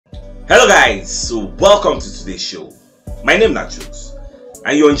Hello guys, so welcome to today's show. My name is CHUKS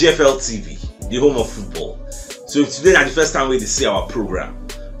and you're on GFL TV, the home of football. So today is the first time we see our program.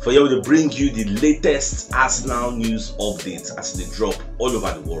 For you to bring you the latest Arsenal news updates as they drop all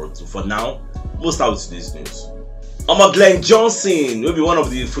over the world. So for now, we'll start with today's news. Glenn Johnson will be one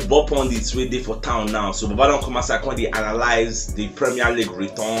of the football pundits waiting for town now. So Baba don't come outside when they analyze the Premier League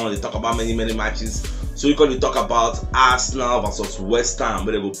return. They talk about many matches. So we can talk about Arsenal versus West Ham,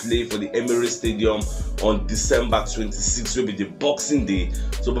 where they will play for the Emirates Stadium on December 26th, will be the Boxing Day.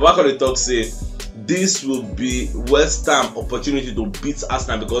 So Baba can talk say this will be West Ham opportunity to beat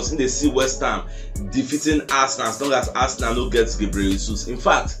Arsenal, because in they see West Ham defeating Arsenal as long as Arsenal no gets Gabriel Jesus. In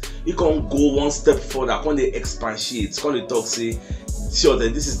fact, he can go one step further. Can they expatiate? Can they talk say sure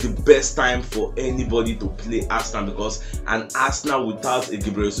that this is the best time for anybody to play Arsenal, because an Arsenal without a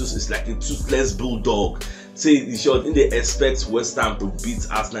Gabriel Jesus is like a toothless bulldog. Say in short, they expect West Ham to beat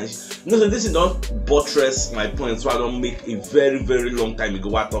Arsenal. No, so this is not buttress my point, so I don't make a very long time ago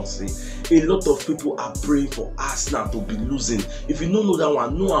what I talk say. A lot of people are praying for Arsenal to be losing. If you don't know that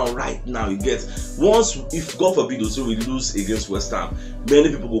one, know one right now. You get once, if God forbid also we lose against West Ham, many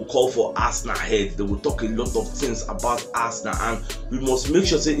people will call for Arsenal head. They will talk a lot of things about Arsenal, and we must make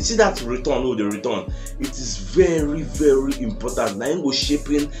sure say you see that return or the return. It is very important. Now we're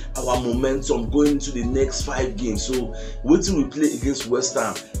shaping our momentum going into the next 5 games. So waiting we play against West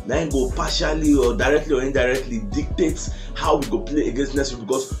Ham, now go partially or directly or indirectly dictates how we go play against next week,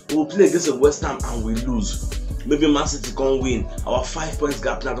 because we will play against a West Ham and we lose. Maybe Man City can win. Our 5 points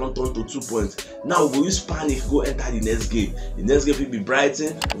gap now don't turn to 2 points. Now we will use panic, go enter the next game. The next game will be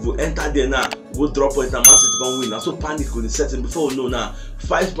Brighton. If we enter there now, we'll drop points and Man City can win. Now so panic could be setting before we know now.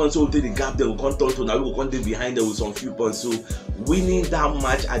 5 points will take the gap there, we can't turn to now we will continue behind there with some few points. So winning that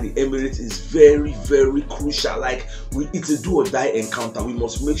match at the Emirates is very crucial. Like it's a do or die encounter. We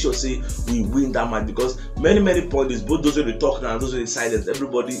must make sure say we win that match, because many pundits, both those who they talk now and those who they silent,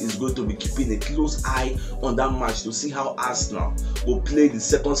 everybody is going to be keeping a close eye on that match to see how Arsenal will play the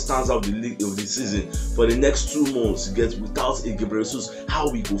second stanza of the league of the season for the next 2 months. Get without a Gabriel Jesus, how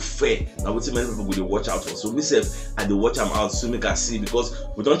we go fare. Now what many people will watch out for. So myself and they watch them out so make us see, because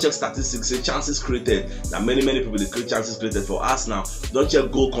we don't check statistics, say chances created. Now many people they create chances created for Arsenal. Don't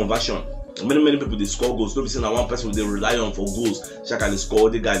check goal conversion. Many people they score goals. Don't be saying that one person they rely on for goals. Shaka they score,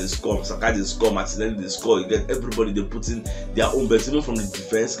 the guy they score, Saka they score, Martinelli they score. You get everybody they put in their own bets, even from the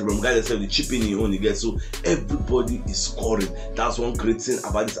defense, from guys themselves they chip in your own. You get so everybody is scoring. That's one great thing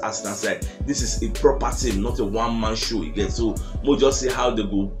about this Arsenal side. This is a proper team, not a one-man show. You get so we'll just see how they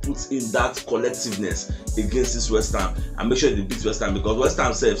go put in that collectiveness against this West Ham and make sure they beat West Ham, because West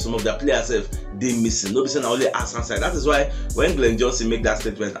Ham self, some of their players self they missing. Nobody saying only Arsenal side. That is why when Glenn Johnson make that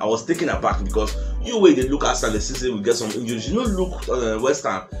statement, I was taken aback, because you way they look at the season we get some injuries. You know, look West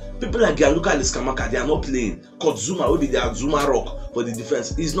Ham. People like Gianluca Liskamaka, they are not playing. Zuma, will be their Zuma rock for the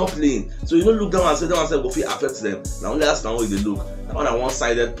defense. He's not playing. So you know, look down and say that one side will feel affect them. Now only that's now way they look. Now on a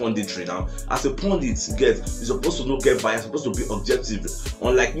one-sided punditry now. As a pundit, you're supposed to not get biased, supposed to be objective.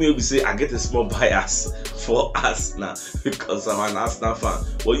 Unlike me, we say I get a small bias for Arsenal because I'm an Arsenal fan.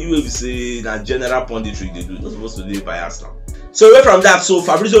 But you will be say that general punditry they do. You're not supposed to be biased now. So away from that, so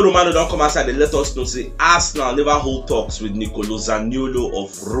Fabrizio Romano don't come outside and let us know say Arsenal never hold talks with Nicolo Zaniolo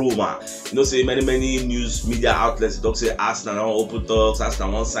of Roma. You know, say many news media outlets don't say Arsenal don't open talks,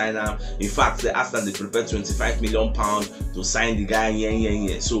 Arsenal won't sign him. In fact, the Arsenal they prepare £25 million to sign the guy.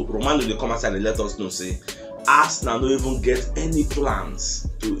 Yeah. So Romano they come outside and let us know say Arsenal don't even get any plans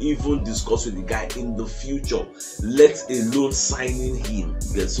to even discuss with the guy in the future, let alone signing him.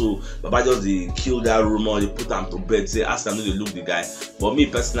 Yeah, so Baba just they kill that rumor, they put him to bed, say Arsenal know they look the guy. But me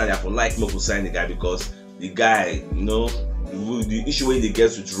personally, I feel like more to sign the guy, because the guy, you know, the issue when they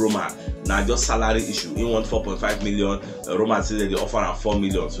get with Roma now just salary issue. He want 4.5 million. Roma said they offer him 4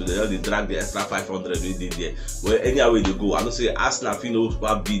 million, so they drag the extra 500 they did there. Well, anyhow way they go, I don't say Arsenal feel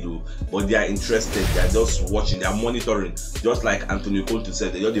what bid, but they are interested. They are just watching, they are monitoring, just like Antonio Conte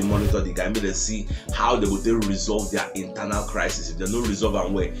said. They just monitor the guy, maybe they see how they will resolve their internal crisis. If they don't resolve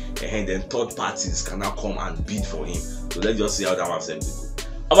and way, and then third parties can now come and bid for him. So let's just see how that one said go.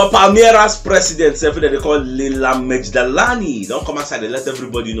 Our Palmeiras president, that they call Leila Mejdalani, don't come outside and let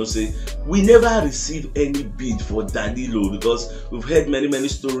everybody know say we never received any bid for Danilo, because we've heard many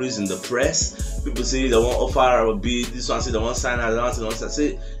stories in the press. People say they won't offer a bid, this one say they won't sign, that one say they won't sign.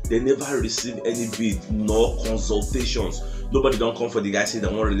 Say they never received any bid nor consultations. Nobody don't come for the guy say they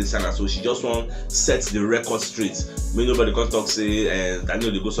won't really sign her, so she just want set the record straight. Maybe nobody can talk say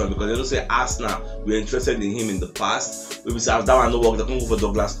Daniel they go somewhere, because they don't say Arsenal we're interested in him in the past. Maybe say that one no work, they can't go for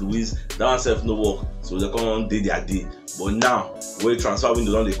Douglas Luiz, that one self no work. so they come day their day. But now when transfer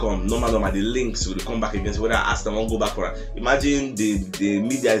window don't they come, normal the links will come back against whether Arsenal won't go back for it. Imagine the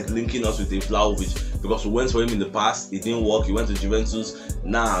media is linking us with Vlahovic because we went for him in the past, it didn't work. He went to Juventus.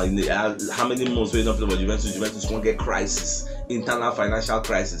 Now in the, how many months we don't play for Juventus? Juventus won't get crisis, internal financial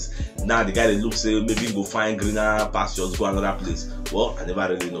crisis. Now the guy that looks say maybe go find greener pastures, go another place. Well, I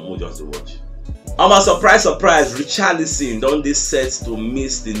never really know, more just to watch. Surprise, Richarlison don't they set to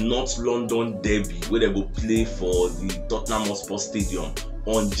miss the North London derby where they go play for the Tottenham Hotspur Stadium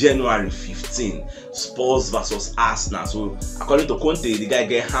on January 15. Spurs versus Arsenal. So according to Conte, the guy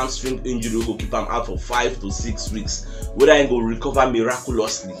get hamstring injury, will go keep him out for 5 to 6 weeks. Whether he go recover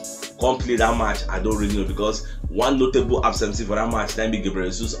miraculously, come play that match, I don't really know, because one notable absentee for that match, then be Gabriel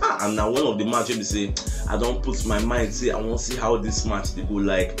Jesus. And now one of the matches we say, I don't put my mind, say I want to see how this match they go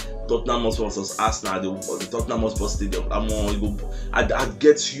like. Tottenham Hotspur versus Arsenal, the Tottenham Hotspur Stadium. I'd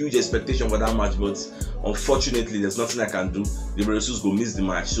get huge expectation for that match, but unfortunately, there's nothing I can do. Gabriel Jesus go miss the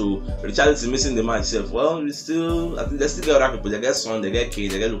match. So Richarlison missing the match itself. Well, I think they still get other people. They get Son, they get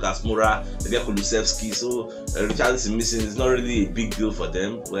Kane, they get Lucas Moura, they get Kulusevski. So Richarlison missing is not really a big deal for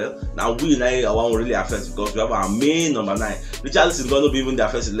them. Well, now we won't really affect because we have our main number 9. Richarlison gonna be even their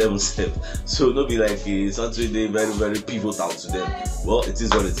first 11 step. So not be like something they very pivotal to them. Well, it is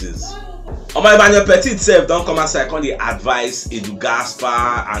what it is. Emmanuel Petit itself don't come outside on the advice Edu Gaspar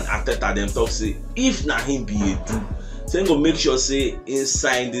and Arteta them talk say if na him be Edu, so he go make sure say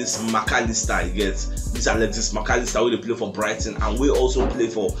inside this McAllister he gets this Alexis McAllister where they play for Brighton and we also play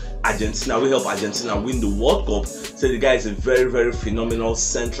for Argentina. We help Argentina win the World Cup. So the guy is a very phenomenal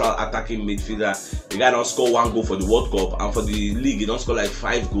central attacking midfielder. The guy don't score 1 goal for the World Cup and for the league he don't score like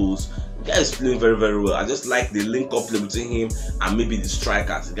 5 goals. The guy is playing very well. I just like the link up play between him and maybe the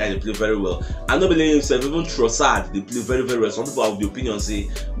strikers. The guy they play very well. I don't believe himself, even Trossard, they play very well. Some people have the opinion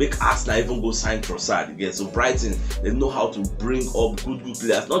say make Arsenal even go sign Trossard again. So Brighton, they know how to bring up good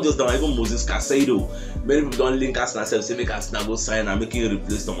players. Not just that, even Moses Caicedo. Many people don't link Arsenal themselves, say make Arsenal go sign and make him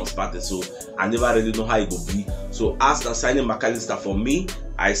replace Thomas Partey. So I never really know how it will be. So Arsenal signing McAllister for me,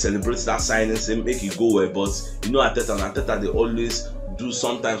 I celebrate that signing, say make it go well. But you know Arteta they always do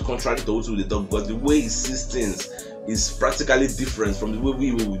sometimes contrary to what we talk, but the way he sees things is practically different from the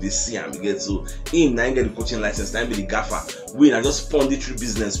way we see him. So him now get the coaching license, now be the gaffer. We are just punditry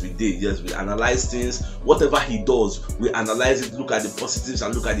business we did. Yes, we analyze things. Whatever he does, we analyze it, look at the positives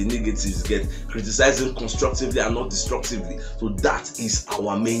and look at the negatives. Get criticizing constructively and not destructively. So that is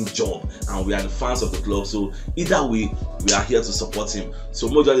our main job, and we are the fans of the club. So either way, we are here to support him. So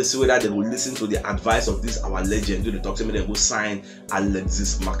more just see whether they will listen to the advice of this our legend. Do the talk to me? Then go sign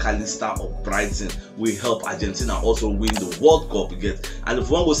Alexis McAllister of Brighton. We help Argentina also win the World Cup again. And if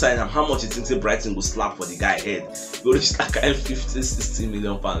one go sign him, how much you think Brighton will slap for the guy head? Go reach that kind of 50-60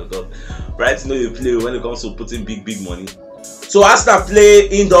 million pounds because Brighton know you play when it comes to putting big money. So Arsenal play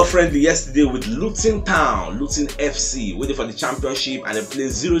indoor friendly yesterday with Luton FC, waiting for the championship, and they play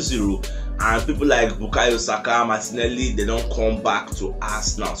 0-0. And people like Bukayo Saka, Martinelli, they don't come back to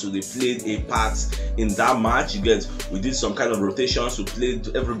Arsenal. So they played a part in that match. We did some kind of rotations. We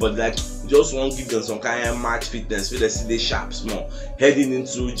played everybody, like just want to give them some kind of match fitness. So they see the sharp small heading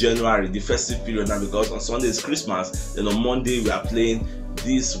into January, the festive period now, because on Sunday is Christmas. Then on Monday we are playing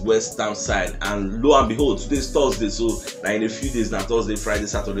this West Ham side, and lo and behold, today is Thursday. So now in a few days now, Thursday, Friday,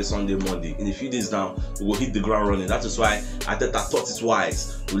 Saturday, Sunday, Monday, in a few days now we will hit the ground running. That is why Arteta thought it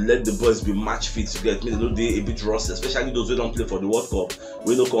wise to let the boys be match fit to get me. They a bit rusty, especially those who don't play for the World Cup.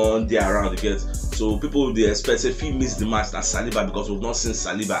 We don't come there around to get. So people they expect if he missed the match, that's Saliba, because we've not seen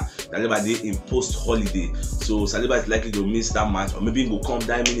Saliba they in post holiday. So Saliba is likely to miss that match, or maybe he will come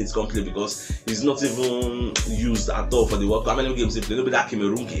 9 minutes come play because he's not even used at all for the World Cup. How many games he played? Nobody that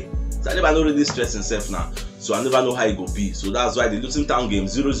Cameroon game. Saliba not really stress himself now, so I never know how it go be. So that's why the Luton Town game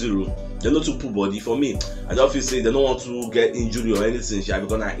 0-0. They're not too poor body for me. I don't feel say they don't want to get injury or anything,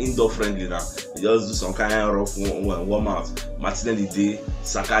 because they're indoor friendly now. They just do some kind of rough warm out. Martinelli day,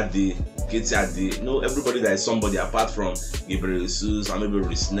 Saka day, Ketia day. You know, everybody that is somebody apart from Gabriel Jesus and maybe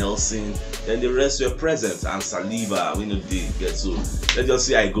Reece Nelson. Then the rest were present, and Saliba, we know they get. So let's just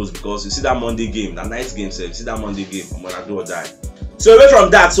see how it goes, because you see that Monday game, that night game, so you see that Monday game, I'm gonna do or die. So away from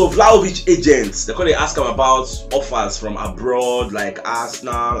that, so Vlahovic agents, they ask him about offers from abroad like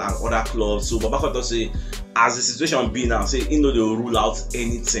Arsenal and other clubs. So Babako say, as the situation be now, say they will rule out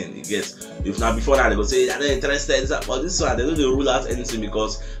anything. You get, if now before that they go say they're not interested, but this one they don't rule out anything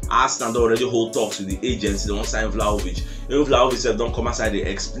because Arsenal already hold talks with the agents. They don't sign Vlahovic. Even Vlahovic don't come outside, they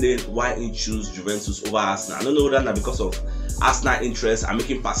explain why he choose Juventus over Arsenal. I don't know whether that's because of Arsenal interest and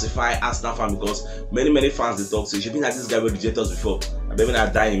making pacify Arsenal fans, because many fans they talk say, she been like this guy will reject us before. I mean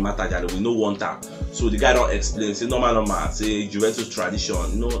I die in matter we no want that. So the guy don't explain, say normal, say Juventus tradition,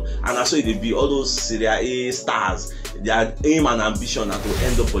 and that's why they be all those Serie A stars. Their aim and ambition are to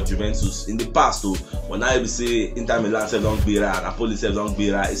end up for Juventus. In the past, though, when I say Inter Milan said don't be Napoli said don't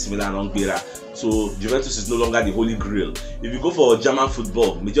be AC Milan don't be so Juventus is no longer the holy grail. If you go for German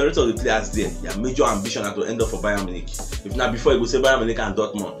football, majority of the players there, their major ambition are to end up for Bayern Munich. If not before, you go say Bayern Munich and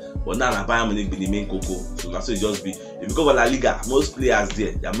Dortmund, but now Bayern Munich be the main coco. So that's what it just be. If you go for La Liga, most players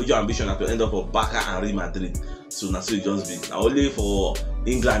there, their major ambition are to end up for Barca and Real Madrid. So that's what it just be. Now only for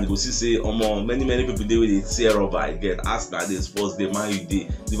England, you go see say many people they will tear over again. Arsenal, they Spurs, they Man U, they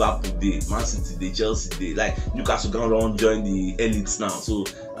Liverpool, they Man City, they Chelsea, they like Newcastle gonna run join the elites now. So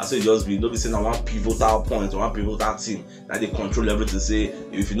that's what it just be. Don't be saying one pivotal point, one pivotal team that they control everything. Say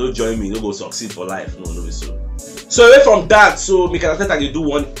if you don't join me, you don't go succeed for life. No, be so. So away from that, so Mikel Arteta they do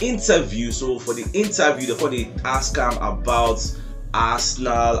one interview. So for the interview, they ask him about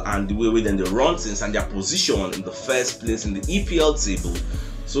Arsenal and the way then they run things and their position in the first place in the EPL table.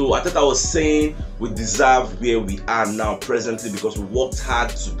 So Arteta was saying we deserve where we are now presently because we worked hard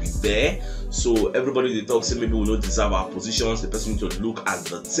to be there. So everybody they talk say maybe we don't deserve our positions. The person need to look at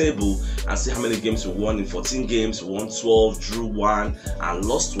the table and see how many games we won. In 14 games, we won 12, drew 1 and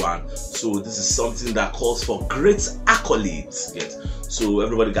lost 1. So this is something that calls for great accolades. Yes. So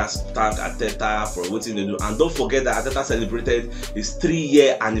everybody got to thank Arteta for what they do. And don't forget that Arteta celebrated his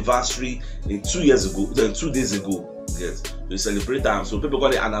 3-year anniversary in 2 days ago. Yes, they celebrate them. So people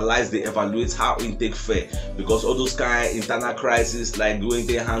gonna analyze, they evaluate how intake fare because all those kind of internal crises like the way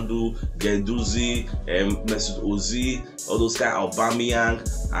they handle Guendouzi, Mesut Ozil, all those kind of Aubameyang,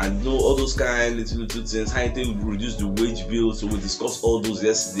 and all those kind of little things. How they reduce the wage bill. So we discussed all those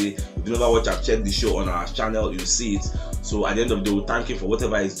yesterday. If you never watch or check the show on our channel, you see it. So at the end of the day, we thank him for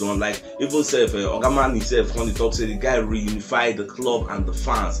whatever he's done. Like even self, Ogaman himself when he talks, the guy reunified the club and the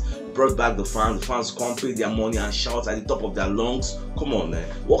fans. Brought back the fans come pay their money and shout at the top of their lungs. Come on, man.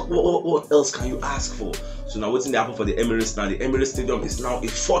 What else can you ask for? So now what's in the happen for the Emirates now? The Emirates Stadium is now a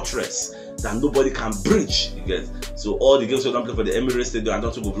fortress that nobody can breach. You get so all the games we don't play for the Emirates Stadium, I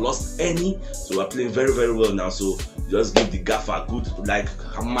don't think we've lost any. So we're playing very, very well now. So just give the gaffer good like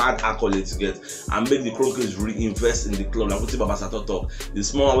mad accolades to get and make the Kroenkes reinvest in the club. Like what Babasato talk. The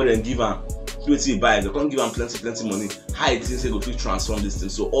small one we then give him. They can't give him plenty money. High things they go to transform this thing.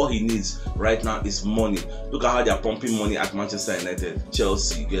 So all he needs right now is money. Look at how they are pumping money at Manchester United,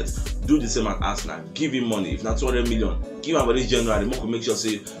 Chelsea. Do the same at Arsenal. Give him money. If not 200 million, give him by this January. We make sure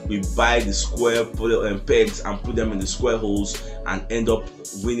say we buy the square pegs and put them in the square holes and end up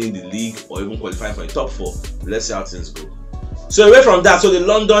winning the league or even qualifying for the top 4. Let's see how things go. So away from that, so the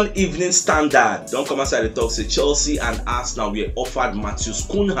London Evening Standard don't come outside the talk. Say Chelsea and Arsenal were offered Matheus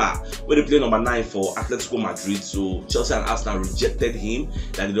Cunha, where they play number 9 for Atletico Madrid. So Chelsea and Arsenal rejected him,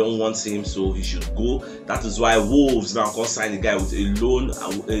 that they don't want him, so he should go. That is why Wolves now can sign the guy with a loan,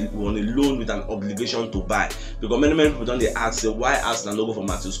 on a loan with an obligation to buy. Because many people don't they ask, say why Arsenal no go for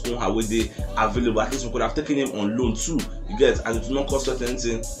Matheus Cunha when they available? At least we could have taken him on loan too. You get, and it will not cost us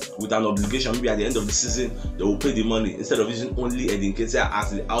anything with an obligation. Maybe at the end of the season they will pay the money instead of using only Edin Ketia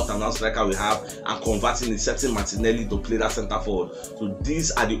as the out and out striker we have and converting the certain Martinelli to play that centre forward. So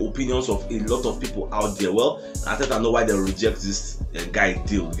these are the opinions of a lot of people out there. Well, I think I know why they reject this guy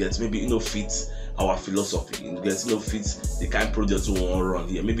deal. Get maybe fits our philosophy. Get fits the kind of project we want to run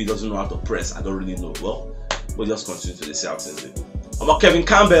here. Maybe he doesn't know how to press. I don't really know. Well, we'll just continue to see how things go. About Kevin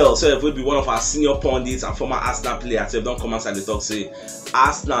Campbell, so will be one of our senior pundits and former Arsenal player. So don't come outside the talk say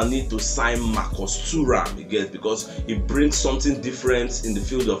Arsenal need to sign Marcus Thuram, you get, because he brings something different in the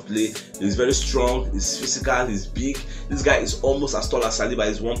field of play. He's very strong, he's physical, he's big. This guy is almost as tall as Saliba.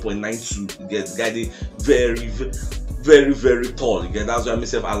 He's 1.92. You get, the guy is very tall. You get, that's why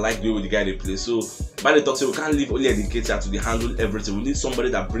myself I like the way the guy they play. So by the talk, so we can't leave only Edin Ketia to handle everything. We need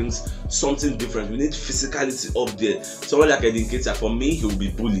somebody that brings something different. We need physicality up there. Somebody like Edin Ketia, for me, he will be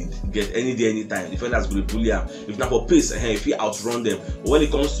bullied. Get any day, anytime. Defenders will bully him. If not for pace, if he outrun them. But when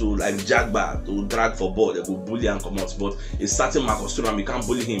it comes to like Jagba to drag for ball, they will bully and come out. But a certain Marcus Thuram, you can't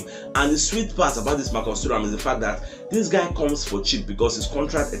bully him. And the sweet part about this Marcus Thuram is the fact that this guy comes for cheap because his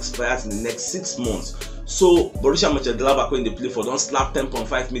contract expires in the next 6 months. So Borussia Mönchengladbach when they play for don't slap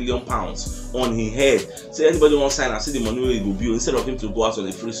 10.5 million pounds on his head ahead. Say anybody wants to sign and see the money where it will be instead of him to go out on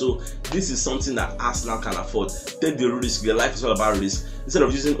a free. So this is something that Arsenal can afford. Take the risk. Their life is all about risk. Instead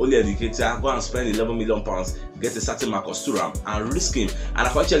of using only educator, go and spend £11 million, get a certain Marcus Thuram and risk him. And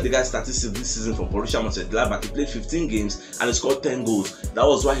if I check the guy's statistics this season for Borussia Mönchengladbach, he played 15 games and he scored 10 goals. That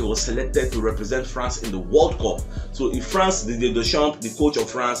was why he was selected to represent France in the World Cup. So if France, the Deschamps, the coach of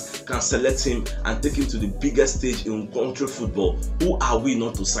France, can select him and take him to the biggest stage in country football, who are we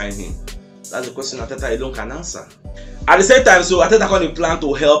not to sign him? That's the question Arteta alone can answer. At the same time, so Arteta got a plan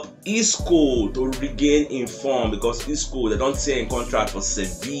to help Isco to regain in form, because Isco, they don't say in contract for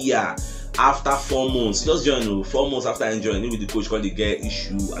Sevilla after 4 months. Just join 4 months after enjoying with the coach called the get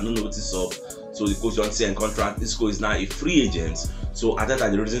issue. I don't know what is up. So the coach don't say in contract. Isco is now a free agent. So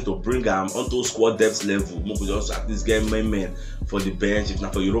Arteta the reason to bring him onto squad depth level. More just at least get men for the bench. If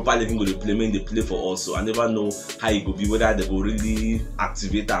not for Europa League, go to play men, they play for also. I never know how it go be, whether they go really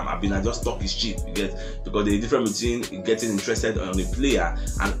activate them. I mean, I just talk is cheap, you get, because the difference between getting interested on the player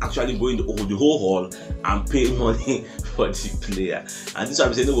and actually going to the whole hall and pay money for the player. And this is why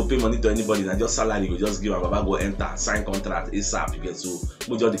I'm saying no go pay money to anybody, and just salary go just give a baba go enter, sign contract ASAP, you get. So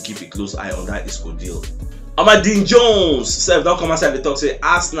we just keep a close eye on that Isco deal. Dean Jones self don't come outside the talk say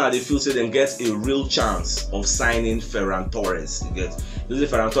Arsenal they feel say them get a real chance of signing Ferran Torres. You get, usually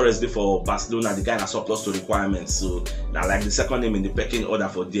Ferran Torres dey for Barcelona, the guy na surplus to requirements, so now like the second name in the pecking order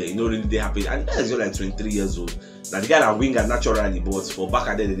for there. You know, really they happy, and the guy is just like 23 years old. Now the guy na winger naturally, but for back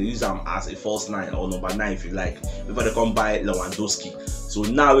at then they use him as a false 9 or number 9 if you like, before they come buy Lewandowski. So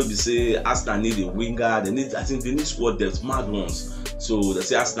now we say Arsenal need a winger. They need, I think they need squad depth, mad ones. So they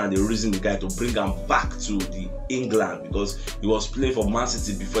say Arsenal they reason the guy to bring him back to the England, because he was playing for Man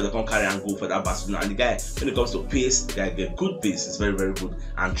City before they come carry and go for that Barcelona. And the guy, when it comes to pace, the guy get good pace. It's very very good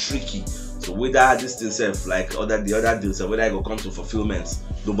and tricky. So whether this thing self like the other deals, whether it will come to fulfillment,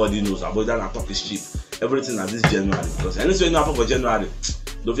 nobody knows. About that, I talk is cheap. Everything at this January, because anything you know happen for January,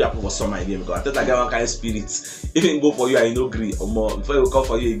 don't feel happen for summer again, because I thought I get one kind of spirit. Even go for you, I no agree or more. Before you come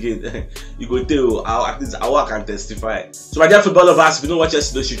for you again, you go tell how at least how I can testify. So my dear football lovers, if you don't watch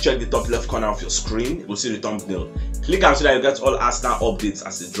us, you should check the top left corner of your screen. You will see the thumbnail. Click on so that you get all Arsenal updates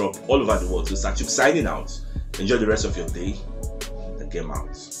as they drop all over the world. So CHUKS signing out. Enjoy the rest of your day. The game out.